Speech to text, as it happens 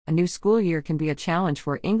A new school year can be a challenge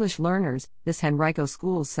for English learners. This Henrico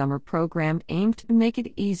Schools summer program aimed to make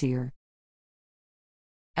it easier.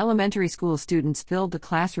 Elementary school students filled the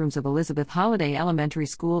classrooms of Elizabeth Holiday Elementary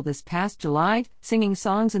School this past July, singing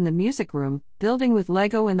songs in the music room, building with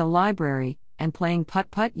Lego in the library, and playing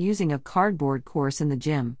putt-putt using a cardboard course in the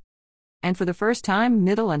gym. And for the first time,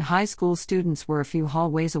 middle and high school students were a few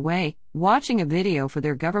hallways away, watching a video for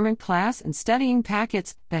their government class and studying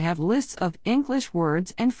packets that have lists of English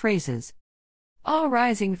words and phrases. All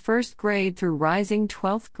rising first grade through rising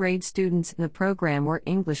 12th grade students in the program were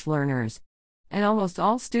English learners. And almost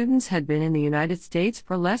all students had been in the United States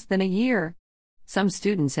for less than a year. Some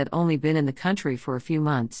students had only been in the country for a few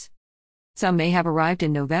months. Some may have arrived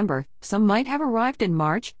in November, some might have arrived in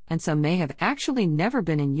March, and some may have actually never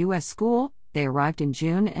been in U.S. school. They arrived in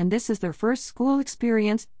June and this is their first school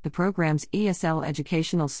experience, the program's ESL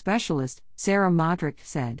educational specialist, Sarah Modrick,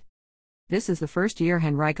 said. This is the first year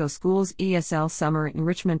Henrico Schools' ESL summer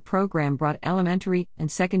enrichment program brought elementary and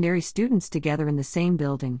secondary students together in the same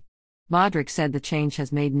building. Modrick said the change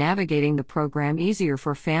has made navigating the program easier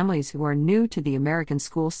for families who are new to the American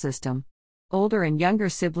school system. Older and younger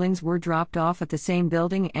siblings were dropped off at the same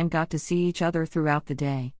building and got to see each other throughout the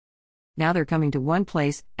day. Now they're coming to one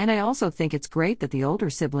place, and I also think it's great that the older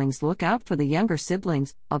siblings look out for the younger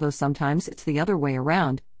siblings, although sometimes it's the other way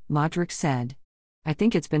around, Modrick said. I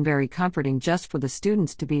think it's been very comforting just for the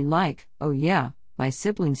students to be like, oh yeah, my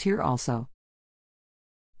siblings here also.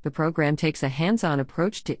 The program takes a hands-on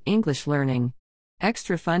approach to English learning.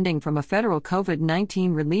 Extra funding from a federal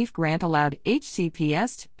COVID-19 relief grant allowed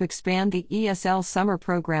HCPS to expand the ESL summer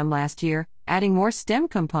program last year, adding more STEM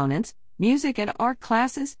components, music and art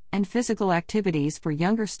classes, and physical activities for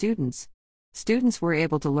younger students. Students were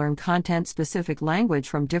able to learn content-specific language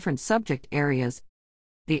from different subject areas.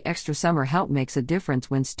 The extra summer help makes a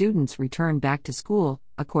difference when students return back to school,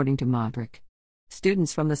 according to Modrick.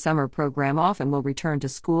 Students from the summer program often will return to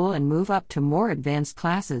school and move up to more advanced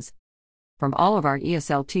classes. From all of our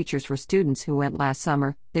ESL teachers for students who went last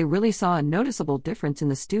summer, they really saw a noticeable difference in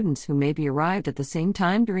the students who maybe arrived at the same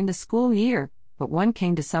time during the school year, but one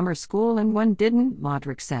came to summer school and one didn't,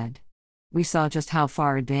 Modrick said. We saw just how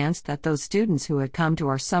far advanced that those students who had come to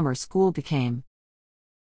our summer school became.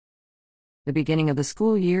 The beginning of the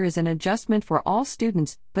school year is an adjustment for all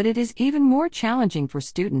students, but it is even more challenging for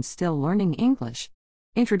students still learning English.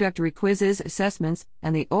 Introductory quizzes, assessments,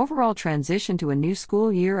 and the overall transition to a new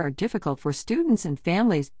school year are difficult for students and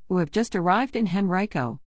families who have just arrived in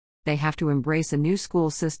Henrico. They have to embrace a new school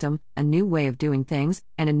system, a new way of doing things,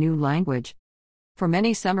 and a new language. For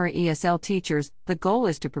many summer ESL teachers, the goal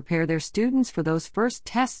is to prepare their students for those first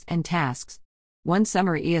tests and tasks. One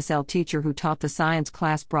summer ESL teacher who taught the science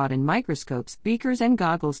class brought in microscopes, beakers, and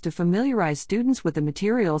goggles to familiarize students with the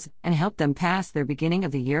materials and help them pass their beginning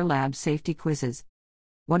of the year lab safety quizzes.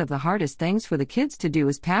 One of the hardest things for the kids to do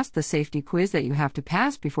is pass the safety quiz that you have to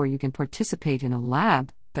pass before you can participate in a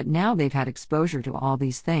lab, but now they've had exposure to all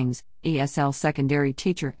these things, ESL secondary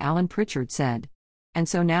teacher Alan Pritchard said. And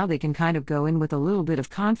so now they can kind of go in with a little bit of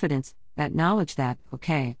confidence, that knowledge that,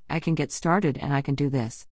 okay, I can get started and I can do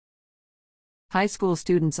this. High school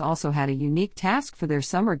students also had a unique task for their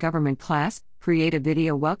summer government class: create a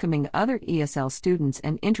video welcoming other ESL students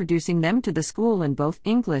and introducing them to the school in both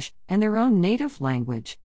English and their own native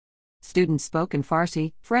language. Students spoke in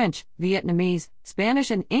Farsi, French, Vietnamese, Spanish,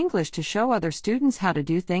 and English to show other students how to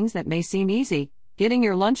do things that may seem easy, getting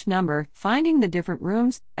your lunch number, finding the different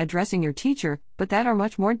rooms, addressing your teacher, but that are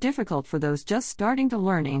much more difficult for those just starting to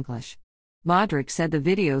learn English. Modrick said the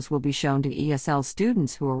videos will be shown to ESL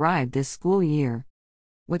students who arrived this school year.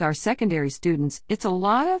 With our secondary students, it's a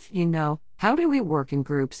lot of, how do we work in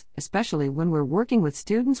groups, especially when we're working with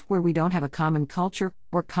students where we don't have a common culture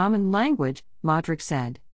or common language, Modrick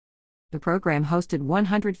said. The program hosted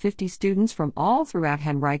 150 students from all throughout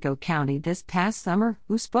Henrico County this past summer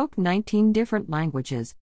who spoke 19 different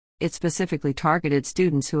languages. It specifically targeted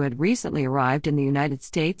students who had recently arrived in the United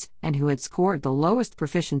States and who had scored the lowest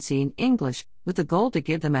proficiency in English, with the goal to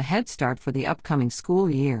give them a head start for the upcoming school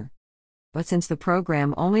year. But since the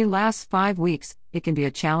program only lasts 5 weeks, it can be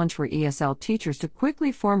a challenge for ESL teachers to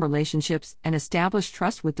quickly form relationships and establish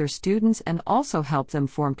trust with their students and also help them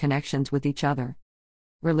form connections with each other.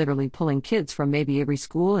 We're literally pulling kids from maybe every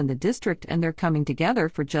school in the district and they're coming together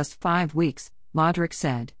for just 5 weeks, Modrick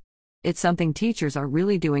said. It's something teachers are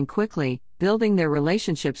really doing quickly, building their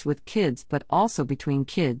relationships with kids but also between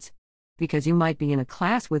kids. Because you might be in a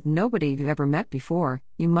class with nobody you've ever met before,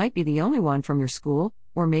 you might be the only one from your school,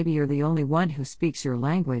 or maybe you're the only one who speaks your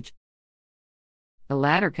language. The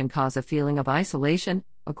latter can cause a feeling of isolation,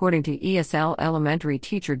 according to ESL elementary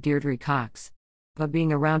teacher Deirdre Cox. But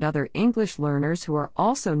being around other English learners who are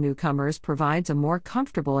also newcomers provides a more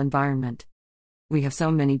comfortable environment. We have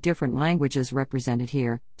so many different languages represented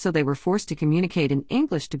here, so they were forced to communicate in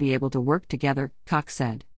English to be able to work together, Cox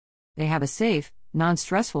said. They have a safe,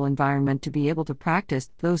 non-stressful environment to be able to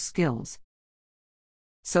practice those skills.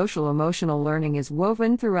 Social-emotional learning is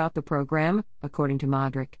woven throughout the program, according to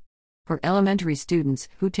Modric. For elementary students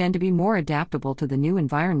who tend to be more adaptable to the new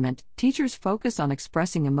environment, teachers focus on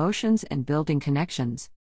expressing emotions and building connections.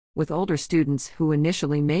 With older students who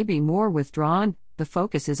initially may be more withdrawn, the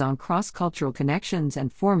focus is on cross-cultural connections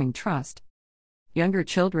and forming trust. Younger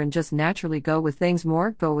children just naturally go with things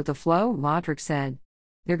more, go with the flow, Modric said.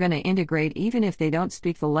 They're going to integrate even if they don't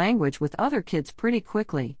speak the language with other kids pretty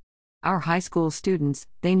quickly. Our high school students,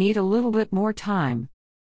 they need a little bit more time.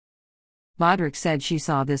 Modric said she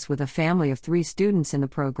saw this with a family of 3 students in the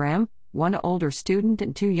program, 1 older student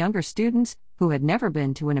and 2 younger students, who had never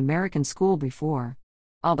been to an American school before.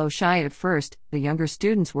 Although shy at first, the younger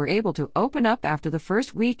students were able to open up after the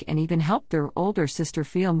first week and even help their older sister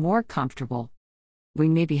feel more comfortable. We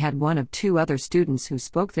maybe had 1 of 2 other students who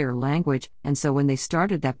spoke their language, and so when they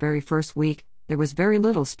started that very first week, there was very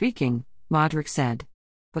little speaking, Modric said.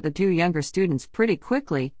 But the 2 younger students pretty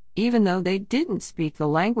quickly, even though they didn't speak the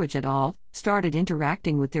language at all, started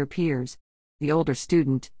interacting with their peers. The older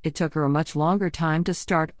student, it took her a much longer time to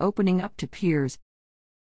start opening up to peers.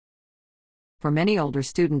 For many older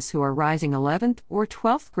students who are rising 11th or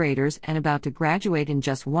 12th graders and about to graduate in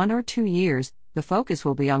just 1 or 2 years, the focus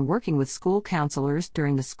will be on working with school counselors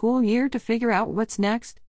during the school year to figure out what's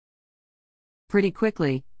next. Pretty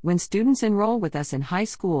quickly, when students enroll with us in high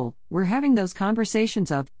school, we're having those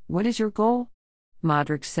conversations of, what is your goal?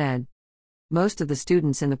 Modric said. Most of the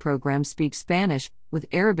students in the program speak Spanish, with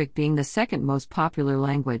Arabic being the second most popular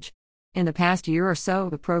language. In the past year or so,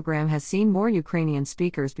 the program has seen more Ukrainian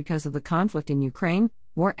speakers because of the conflict in Ukraine,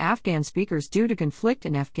 more Afghan speakers due to conflict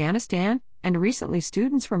in Afghanistan, and recently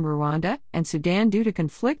students from Rwanda and Sudan due to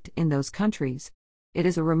conflict in those countries. It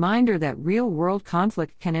is a reminder that real-world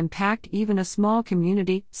conflict can impact even a small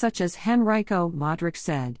community, such as Henrico, Modric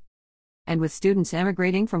said. And with students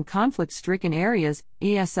emigrating from conflict-stricken areas,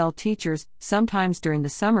 ESL teachers, sometimes during the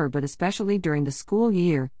summer but especially during the school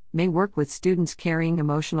year, may work with students carrying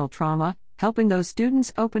emotional trauma, helping those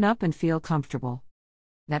students open up and feel comfortable.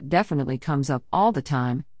 That definitely comes up all the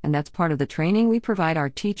time, and that's part of the training we provide our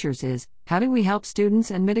teachers is, how do we help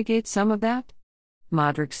students and mitigate some of that?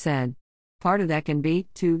 Modric said. Part of that can be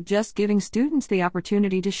to just giving students the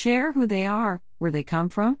opportunity to share who they are, where they come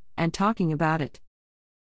from, and talking about it.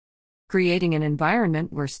 Creating an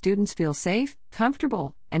environment where students feel safe,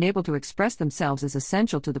 comfortable, and able to express themselves is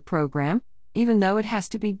essential to the program, even though it has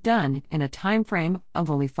to be done in a time frame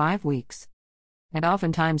of only 5 weeks. And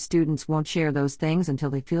oftentimes students won't share those things until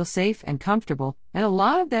they feel safe and comfortable, and a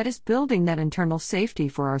lot of that is building that internal safety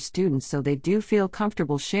for our students so they do feel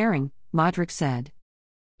comfortable sharing, Modric said.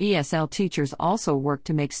 ESL teachers also work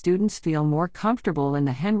to make students feel more comfortable in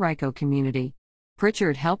the Henrico community.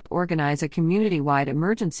 Pritchard helped organize a community-wide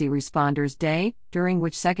emergency responders day, during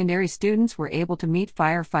which secondary students were able to meet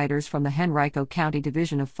firefighters from the Henrico County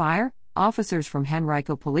Division of Fire, officers from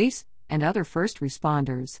Henrico Police, and other first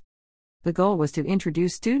responders. The goal was to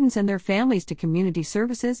introduce students and their families to community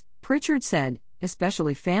services, Pritchard said,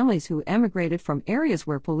 especially families who emigrated from areas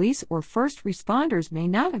where police or first responders may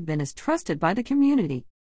not have been as trusted by the community.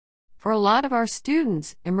 For a lot of our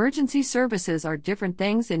students, emergency services are different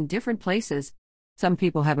things in different places. Some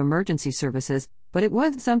people have emergency services, but it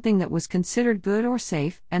wasn't something that was considered good or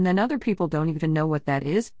safe, and then other people don't even know what that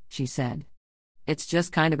is, she said. It's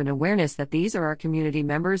just kind of an awareness that these are our community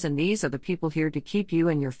members and these are the people here to keep you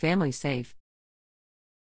and your family safe.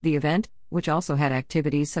 The event, which also had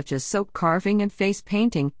activities such as soap carving and face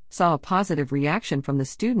painting, saw a positive reaction from the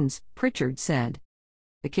students, Pritchard said.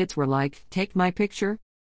 The kids were like, "Take my picture?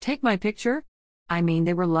 Take my picture?" I mean,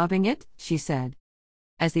 they were loving it, she said.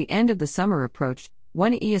 As the end of the summer approached,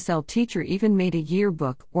 one ESL teacher even made a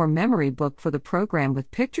yearbook or memory book for the program with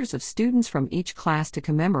pictures of students from each class to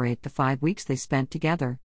commemorate the 5 weeks they spent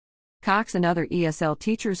together. Cox and other ESL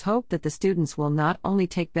teachers hope that the students will not only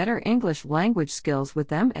take better English language skills with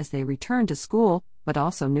them as they return to school, but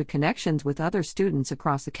also new connections with other students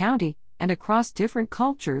across the county and across different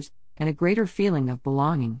cultures, and a greater feeling of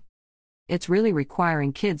belonging. It's really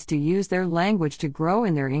requiring kids to use their language to grow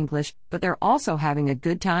in their English, but they're also having a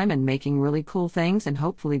good time and making really cool things and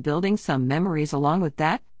hopefully building some memories along with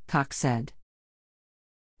that, Cox said.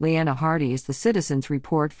 Leanna Hardy is the Citizens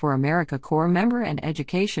Report for America Corps member and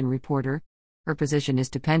education reporter. Her position is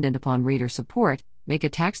dependent upon reader support. Make a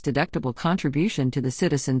tax-deductible contribution to the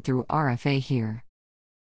Citizen through RFA here.